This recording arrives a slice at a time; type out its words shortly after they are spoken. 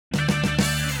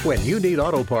When you need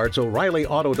auto parts,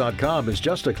 O'ReillyAuto.com is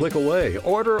just a click away.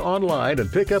 Order online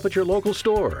and pick up at your local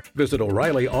store. Visit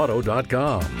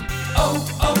O'ReillyAuto.com.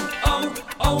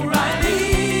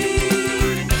 O'Reilly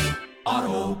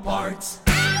Auto Parts.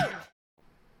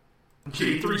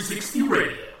 J360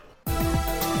 Radio.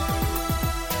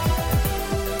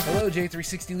 Hello,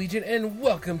 J360 Legion, and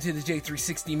welcome to the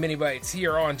J360 Mini Bites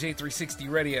here on J360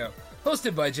 Radio,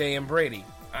 hosted by J.M. Brady.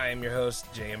 I am your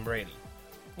host, J.M. Brady.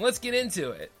 Let's get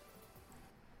into it.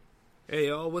 Hey,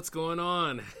 y'all, what's going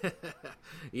on?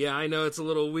 Yeah, I know it's a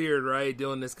little weird, right,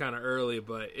 doing this kind of early,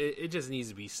 but it just needs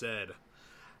to be said.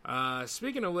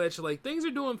 Speaking of which, things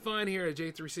are doing fine here at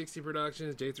J360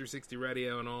 Productions, J360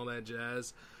 Radio, and all that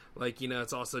jazz.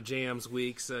 It's also Jam's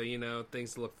week, so,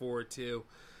 things to look forward to.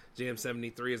 Jam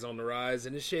 73 is on the rise,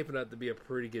 and it's shaping up to be a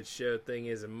pretty good show. Thing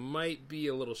is, it might be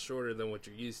a little shorter than what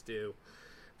you're used to,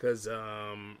 because,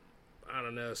 I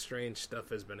don't know, strange stuff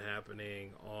has been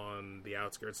happening on the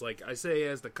outskirts. Like I say,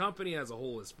 as the company as a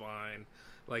whole is fine.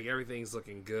 Everything's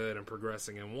looking good and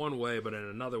progressing in one way, but in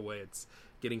another way, it's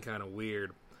getting kind of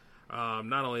weird.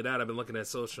 Not only that, I've been looking at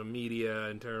social media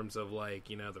in terms of,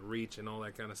 the reach and all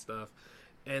that kind of stuff.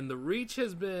 And the reach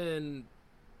has been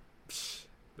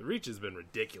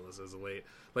ridiculous as of late.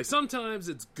 Sometimes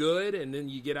it's good, and then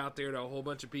you get out there to a whole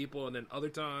bunch of people, and then other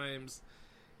times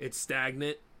it's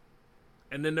stagnant.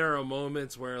 And then there are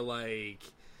moments where, I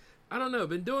don't know, I've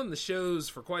been doing the shows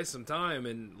for quite some time,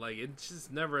 and, it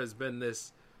just never has been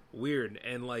this weird.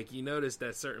 And, you notice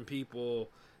that certain people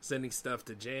sending stuff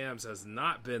to jams has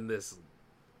not been this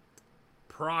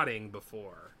prodding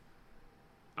before.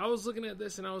 I was looking at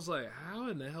this, and I was like, how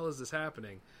in the hell is this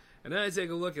happening? And then I take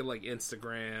a look at,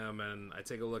 Instagram, and I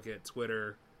take a look at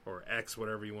Twitter, or X,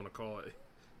 whatever you want to call it.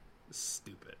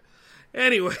 Stupid.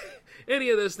 Anyway, any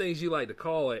of those things you like to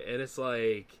call it, and it's if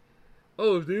they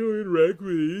don't interact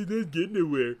with it, it doesn't get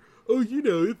nowhere.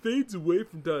 It fades away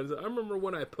from time. I remember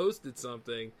when I posted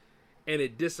something, and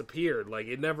it disappeared.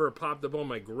 It never popped up on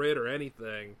my grid or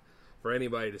anything for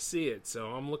anybody to see it. So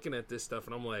I'm looking at this stuff,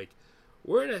 and I'm like,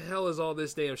 where the hell is all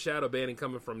this damn shadow banning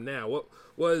coming from now? What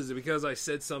was it, because I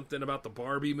said something about the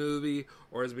Barbie movie?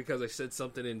 Or is it because I said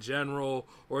something in general?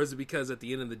 Or is it because at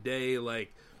the end of the day,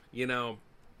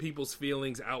 people's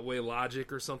feelings outweigh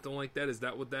logic or something like that? Is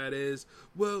that what that is?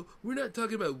 Well, we're not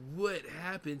talking about what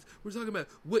happens. We're talking about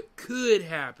what could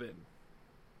happen.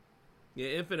 Yeah,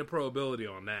 infinite probability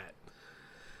on that.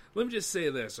 Let me just say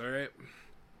this, alright?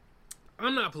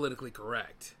 I'm not politically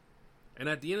correct. And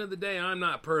at the end of the day, I'm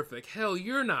not perfect. Hell,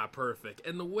 you're not perfect.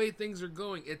 And the way things are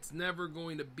going, it's never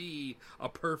going to be a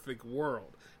perfect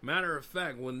world. Matter of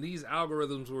fact, when these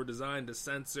algorithms were designed to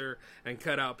censor and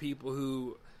cut out people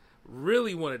who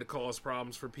really wanted to cause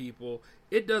problems for people,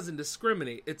 it doesn't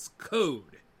discriminate. It's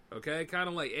code, okay? Kind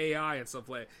of like AI and stuff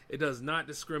like that. It does not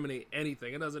discriminate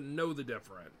anything. It doesn't know the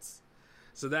difference.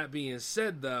 So that being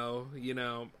said, though,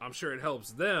 I'm sure it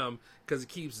helps them because it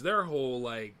keeps their whole,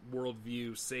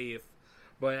 worldview safe.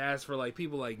 But as for,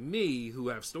 people like me who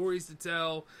have stories to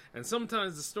tell, and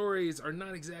sometimes the stories are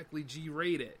not exactly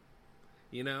G-rated,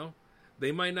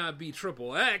 They might not be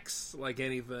triple X like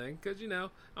anything, because, I'm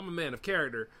a man of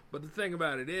character. But the thing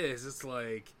about it is, it's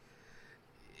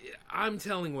I'm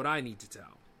telling what I need to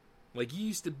tell. You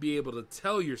used to be able to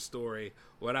tell your story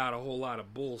without a whole lot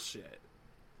of bullshit.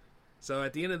 So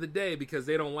at the end of the day, because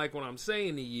they don't like what I'm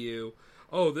saying to you,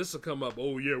 this will come up.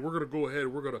 Oh, yeah, we're going to go ahead.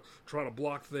 We're going to try to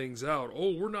block things out.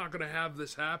 Oh, we're not going to have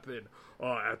this happen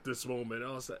at this moment.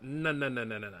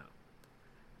 No.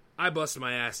 I bust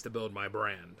my ass to build my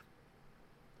brand.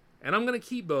 And I'm going to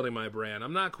keep building my brand.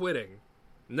 I'm not quitting.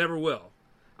 Never will.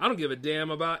 I don't give a damn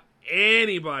about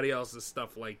anybody else's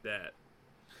stuff like that.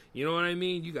 You know what I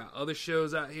mean? You got other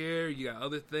shows out here. You got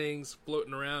other things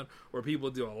floating around where people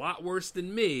do a lot worse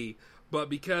than me. But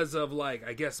because of, I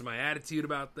guess my attitude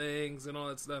about things and all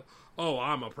that stuff,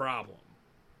 I'm a problem.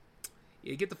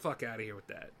 Yeah, get the fuck out of here with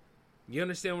that. You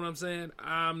understand what I'm saying?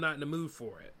 I'm not in the mood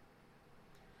for it.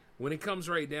 When it comes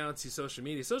right down to social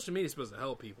media is supposed to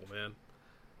help people, man.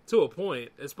 To a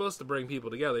point, it's supposed to bring people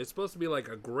together. It's supposed to be a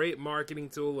great marketing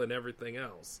tool and everything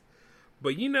else.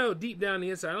 But deep down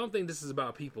the inside, I don't think this is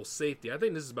about people's safety. I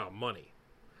think this is about money.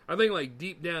 I think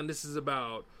deep down this is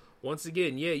about, once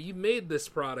again, yeah, you made this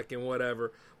product and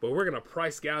whatever, but we're going to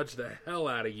price gouge the hell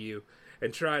out of you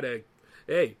and try to,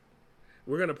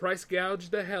 we're going to price gouge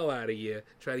the hell out of you,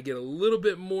 try to get a little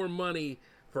bit more money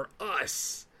for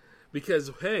us. Because,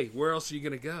 where else are you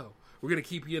going to go? We're going to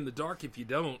keep you in the dark if you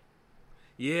don't.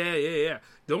 Yeah.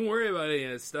 Don't worry about any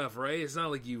of that stuff, right? It's not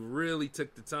like you really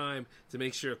took the time to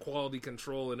make sure quality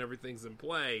control and everything's in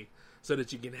play. so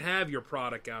that you can have your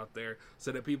product out there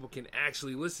so that people can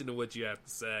actually listen to what you have to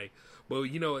say. But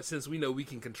you know what, since we know we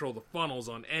can control the funnels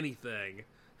on anything,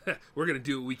 we're going to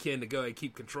do what we can to go and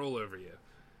keep control over you.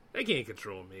 They can't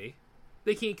control me.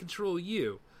 They can't control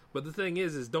you. But the thing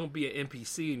is don't be an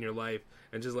NPC in your life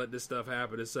and just let this stuff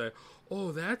happen and say,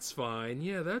 oh, that's fine.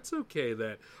 Yeah, that's okay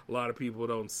that a lot of people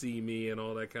don't see me and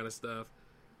all that kind of stuff.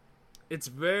 It's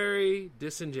very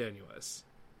disingenuous.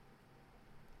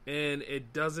 And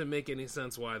it doesn't make any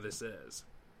sense why this is.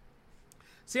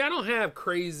 See, I don't have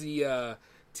crazy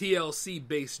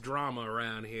TLC-based drama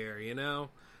around here, you know?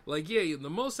 Like, yeah, the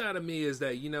most out of me is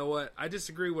that, you know what? I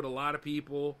disagree with a lot of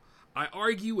people. I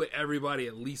argue with everybody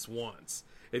at least once.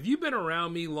 If you've been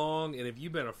around me long, and if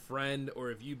you've been a friend,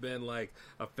 or if you've been like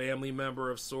a family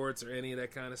member of sorts, or any of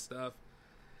that kind of stuff,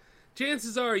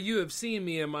 chances are you have seen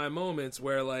me in my moments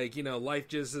where, like, you know, life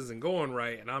just isn't going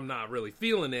right, and I'm not really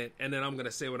feeling it, and then I'm going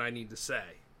to say what I need to say.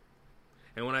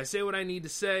 And when I say what I need to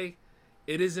say,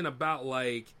 it isn't about,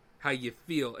 like, how you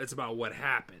feel. It's about what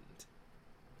happened.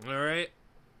 All right?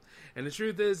 And the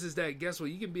truth is that, guess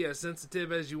what? You can be as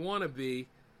sensitive as you want to be,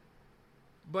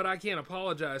 but I can't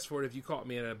apologize for it if you caught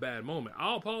me in a bad moment.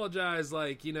 I'll apologize,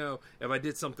 like, you know, if I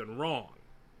did something wrong.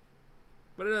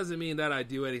 But it doesn't mean that I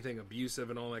do anything abusive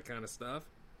and all that kind of stuff.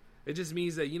 It just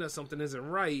means that, you know, something isn't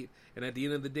right, and at the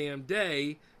end of the damn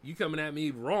day, you coming at me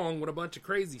wrong with a bunch of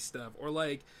crazy stuff. Or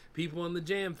like people in the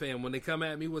Jam Fam, when they come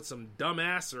at me with some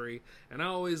dumbassery, and I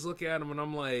always look at them and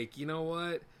I'm like, you know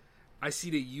what? I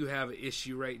see that you have an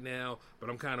issue right now, but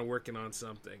I'm kind of working on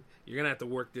something. You're going to have to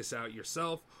work this out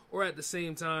yourself, or at the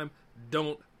same time,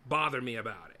 don't bother me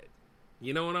about it.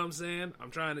 You know what I'm saying?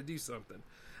 I'm trying to do something.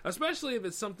 Especially if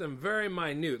it's something very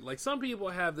minute. Like, some people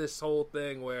have this whole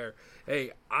thing where,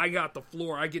 hey, I got the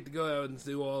floor, I get to go out and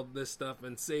do all this stuff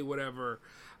and say whatever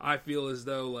I feel as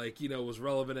though, like, you know, was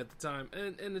relevant at the time.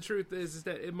 And the truth is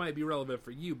that it might be relevant for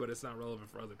you, but it's not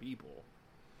relevant for other people.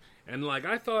 And, like,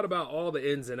 I thought about all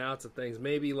the ins and outs of things.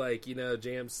 Maybe, like, you know,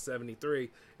 Jam 73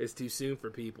 is too soon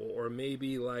for people. Or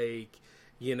maybe, like,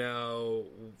 you know,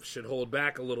 should hold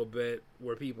back a little bit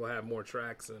where people have more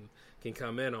tracks and can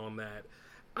come in on that.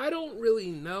 I don't really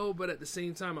know, but at the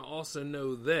same time, I also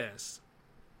know this.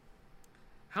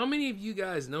 How many of you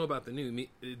guys know about the new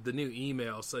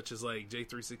emails, such as, like,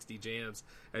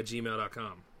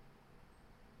 j360jams@gmail.com?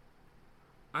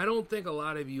 I don't think a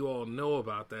lot of you all know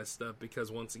about that stuff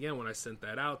because, once again, when I sent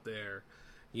that out there,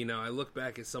 you know, I look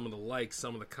back at some of the likes,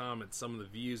 some of the comments, some of the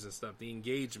views and stuff. The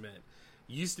engagement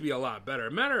used to be a lot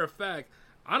better. Matter of fact,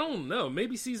 I don't know.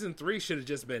 Maybe season 3 should have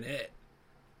just been it.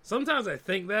 Sometimes I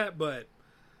think that, but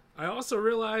I also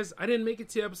realize I didn't make it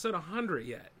to episode 100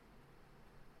 yet.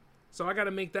 So I got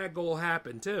to make that goal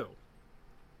happen too.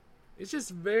 It's just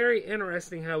very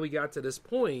interesting how we got to this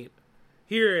point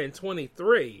here in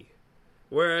 23.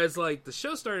 Whereas, like, the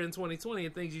show started in 2020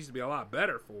 and things used to be a lot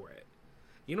better for it.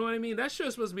 You know what I mean? That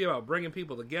show's supposed to be about bringing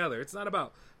people together. It's not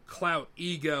about clout,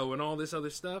 ego, and all this other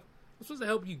stuff. It's supposed to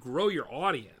help you grow your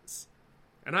audience.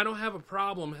 And I don't have a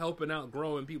problem helping out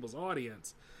growing people's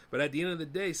audience. But at the end of the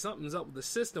day, something's up with the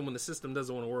system when the system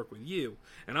doesn't want to work with you.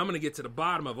 And I'm going to get to the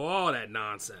bottom of all that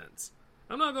nonsense.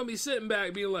 I'm not going to be sitting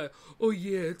back being like, oh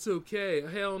yeah, it's okay.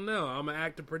 Hell no. I'm an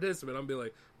active participant. I'm going to be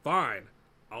like, fine,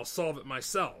 I'll solve it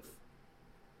myself.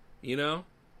 You know?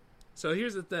 So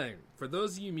here's the thing. For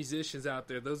those of you musicians out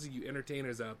there, those of you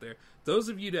entertainers out there, those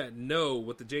of you that know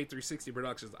what the J360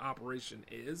 Productions operation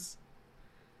is,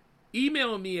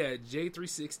 email me at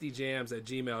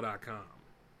j360jams@gmail.com.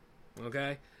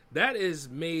 Okay? That is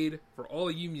made for all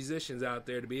of you musicians out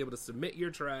there to be able to submit your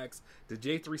tracks to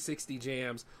J360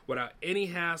 Jams without any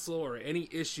hassle or any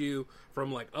issue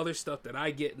from, like, other stuff that I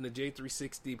get in the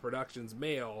J360 Productions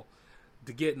mail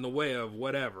to get in the way of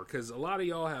whatever. Because a lot of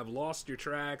y'all have lost your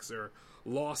tracks or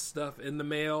lost stuff in the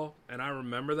mail, and I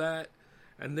remember that.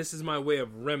 And this is my way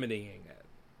of remedying it.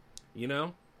 You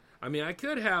know? I mean, I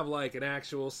could have, like, an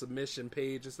actual submission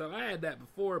page and stuff. I had that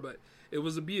before, but it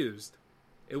was abused.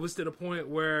 It was to the point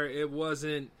where it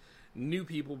wasn't new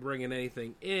people bringing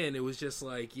anything in. It was just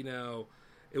like, you know,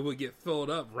 it would get filled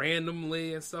up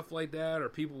randomly and stuff like that, or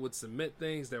people would submit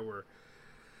things that were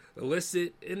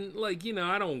illicit. And, like, you know,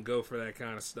 I don't go for that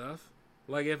kind of stuff.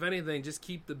 Like, if anything, just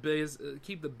keep the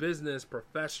business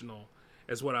professional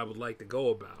is what I would like to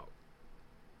go about.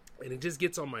 And it just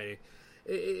gets on my...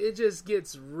 It just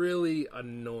gets really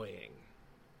annoying.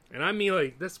 And I mean,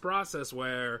 like, this process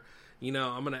where, you know,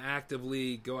 I'm going to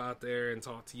actively go out there and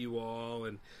talk to you all.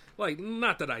 And, like,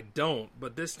 not that I don't,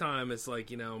 but this time it's like,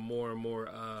 you know, more and more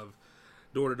of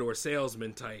door-to-door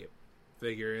salesman type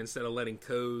figure instead of letting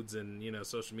codes and,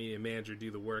 social media manager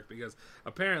do the work, because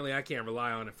apparently I can't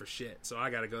rely on it for shit. So I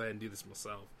got to go ahead and do this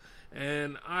myself.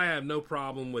 And I have no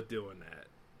problem with doing that.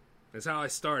 That's how I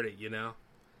started,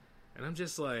 And I'm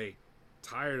just like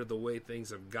tired of the way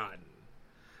things have gotten.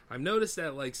 I've noticed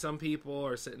that like some people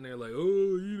are sitting there like,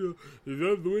 oh, it's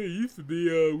not the way it used to be.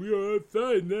 We are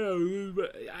outside now.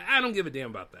 But I don't give a damn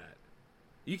about that.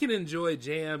 You can enjoy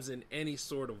jams in any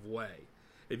sort of way.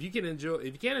 If you can't enjoy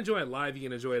it live, you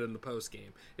can enjoy it in the post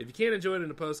game. If you can't enjoy it in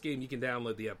the post game, you can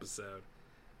download the episode.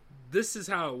 This is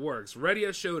how it works.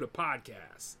 Radio show to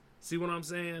podcast. See what I'm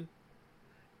saying?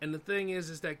 And the thing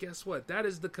is that guess what? That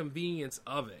is the convenience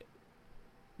of it.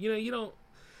 You don't,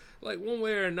 like, one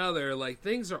way or another, like,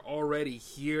 things are already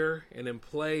here and in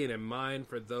play and in mind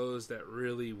for those that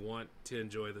really want to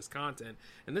enjoy this content.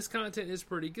 And this content is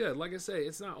pretty good. Like I say,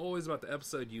 it's not always about the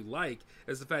episode you like.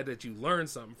 It's the fact that you learn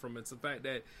something from it. It's the fact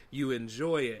that you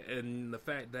enjoy it. And the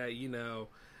fact that,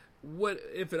 what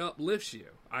if it uplifts you?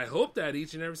 I hope that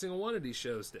each and every single one of these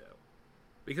shows do.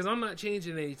 Because I'm not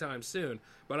changing anytime soon.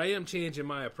 But I am changing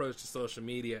my approach to social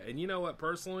media. And you know what,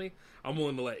 personally? I'm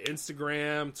willing to let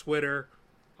Instagram, Twitter,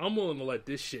 I'm willing to let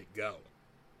this shit go.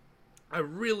 I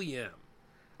really am.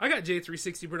 I got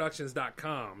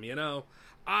J360productions.com,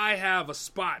 I have a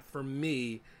spot for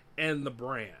me and the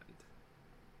brand.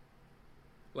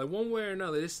 Like, one way or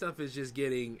another, this stuff is just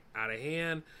getting out of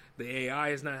hand. The AI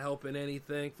is not helping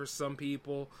anything for some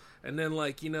people. And then,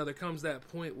 there comes that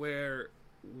point where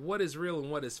what is real and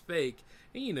what is fake.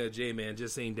 And J-Man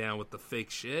just ain't down with the fake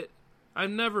shit. I've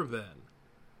never been.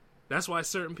 That's why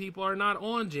certain people are not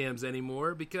on jams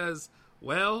anymore, because,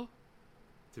 well,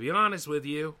 to be honest with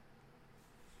you,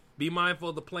 be mindful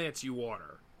of the plants you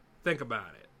water. Think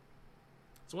about it.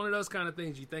 It's one of those kind of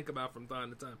things you think about from time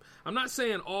to time. I'm not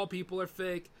saying all people are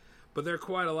fake, but there are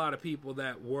quite a lot of people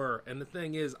that were. And the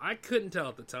thing is, I couldn't tell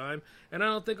at the time, and I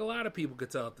don't think a lot of people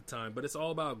could tell at the time, but it's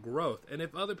all about growth. And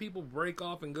if other people break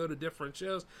off and go to different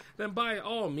shows, then by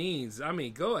all means,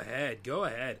 go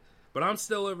ahead. But I'm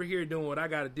still over here doing what I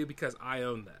got to do because I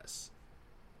own this.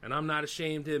 And I'm not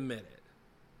ashamed to admit it.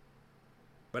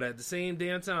 But at the same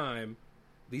damn time,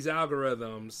 these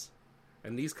algorithms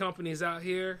and these companies out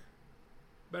here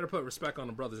better put respect on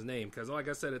the brother's name. Because like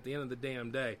I said, at the end of the damn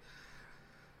day,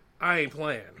 I ain't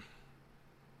playing.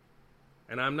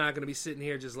 And I'm not going to be sitting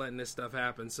here just letting this stuff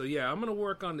happen. So yeah, I'm going to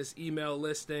work on this email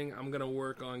listing. I'm going to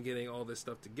work on getting all this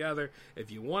stuff together.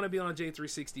 If you want to be on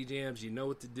J360 Jams, you know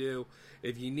what to do.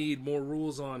 If you need more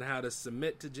rules on how to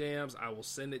submit to jams, I will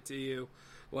send it to you.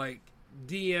 Like,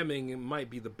 DMing might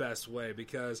be the best way,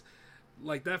 because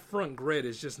that front grid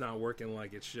is just not working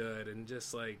like it should. And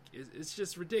just it's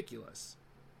just ridiculous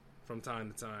from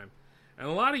time to time. And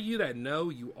a lot of you that know,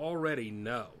 you already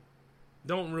know.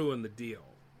 Don't ruin the deal.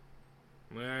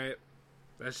 Alright,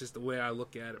 that's just the way I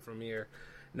look at it from here.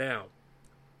 Now,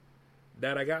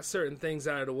 that I got certain things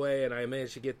out of the way and I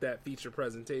managed to get that feature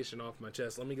presentation off my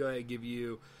chest, let me go ahead and give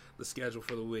you the schedule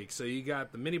for the week. So you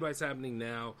got the Mini Bites happening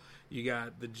now. You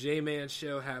got the J-Man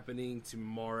show happening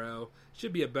tomorrow.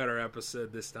 Should be a better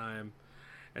episode this time.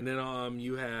 And then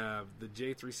you have the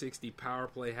J360 Power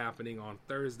Play happening on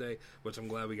Thursday, which I'm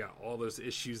glad we got all those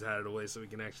issues out of the way so we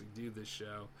can actually do this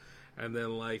show. And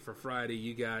then, for Friday,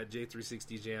 you got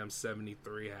J360 Jam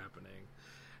 73 happening.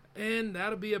 And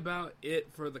that'll be about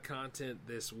it for the content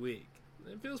this week.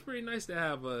 It feels pretty nice to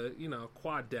have a,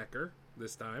 quad-decker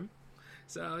this time.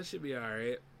 So it should be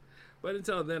alright. But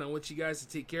until then, I want you guys to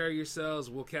take care of yourselves.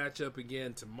 We'll catch up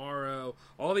again tomorrow.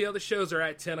 All the other shows are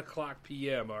at 10 o'clock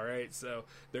p.m., alright? So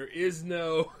there is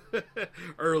no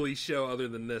early show other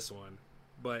than this one.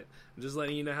 But I'm just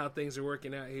letting you know how things are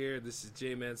working out here. This is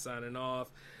J-Man signing off.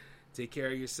 Take care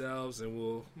of yourselves, and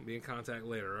we'll be in contact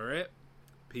later, all right?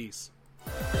 Peace.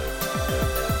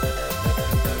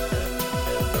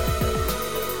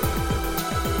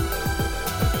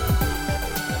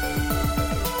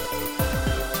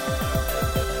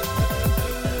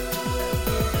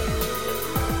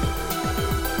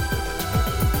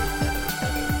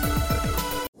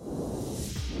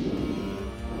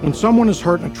 When someone is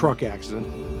hurt in a truck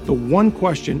accident, the one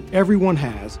question everyone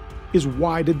has is,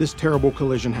 why did this terrible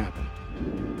collision happen?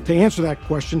 To answer that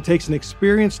question takes an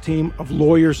experienced team of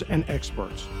lawyers and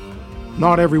experts.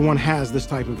 Not everyone has this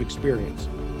type of experience.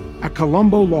 At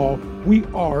Colombo Law, we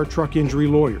are truck injury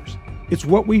lawyers. It's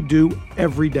what we do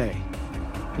every day.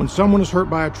 When someone is hurt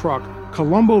by a truck,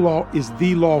 Colombo Law is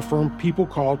the law firm people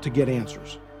call to get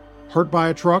answers. Hurt by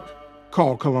a truck?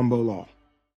 Call Colombo Law.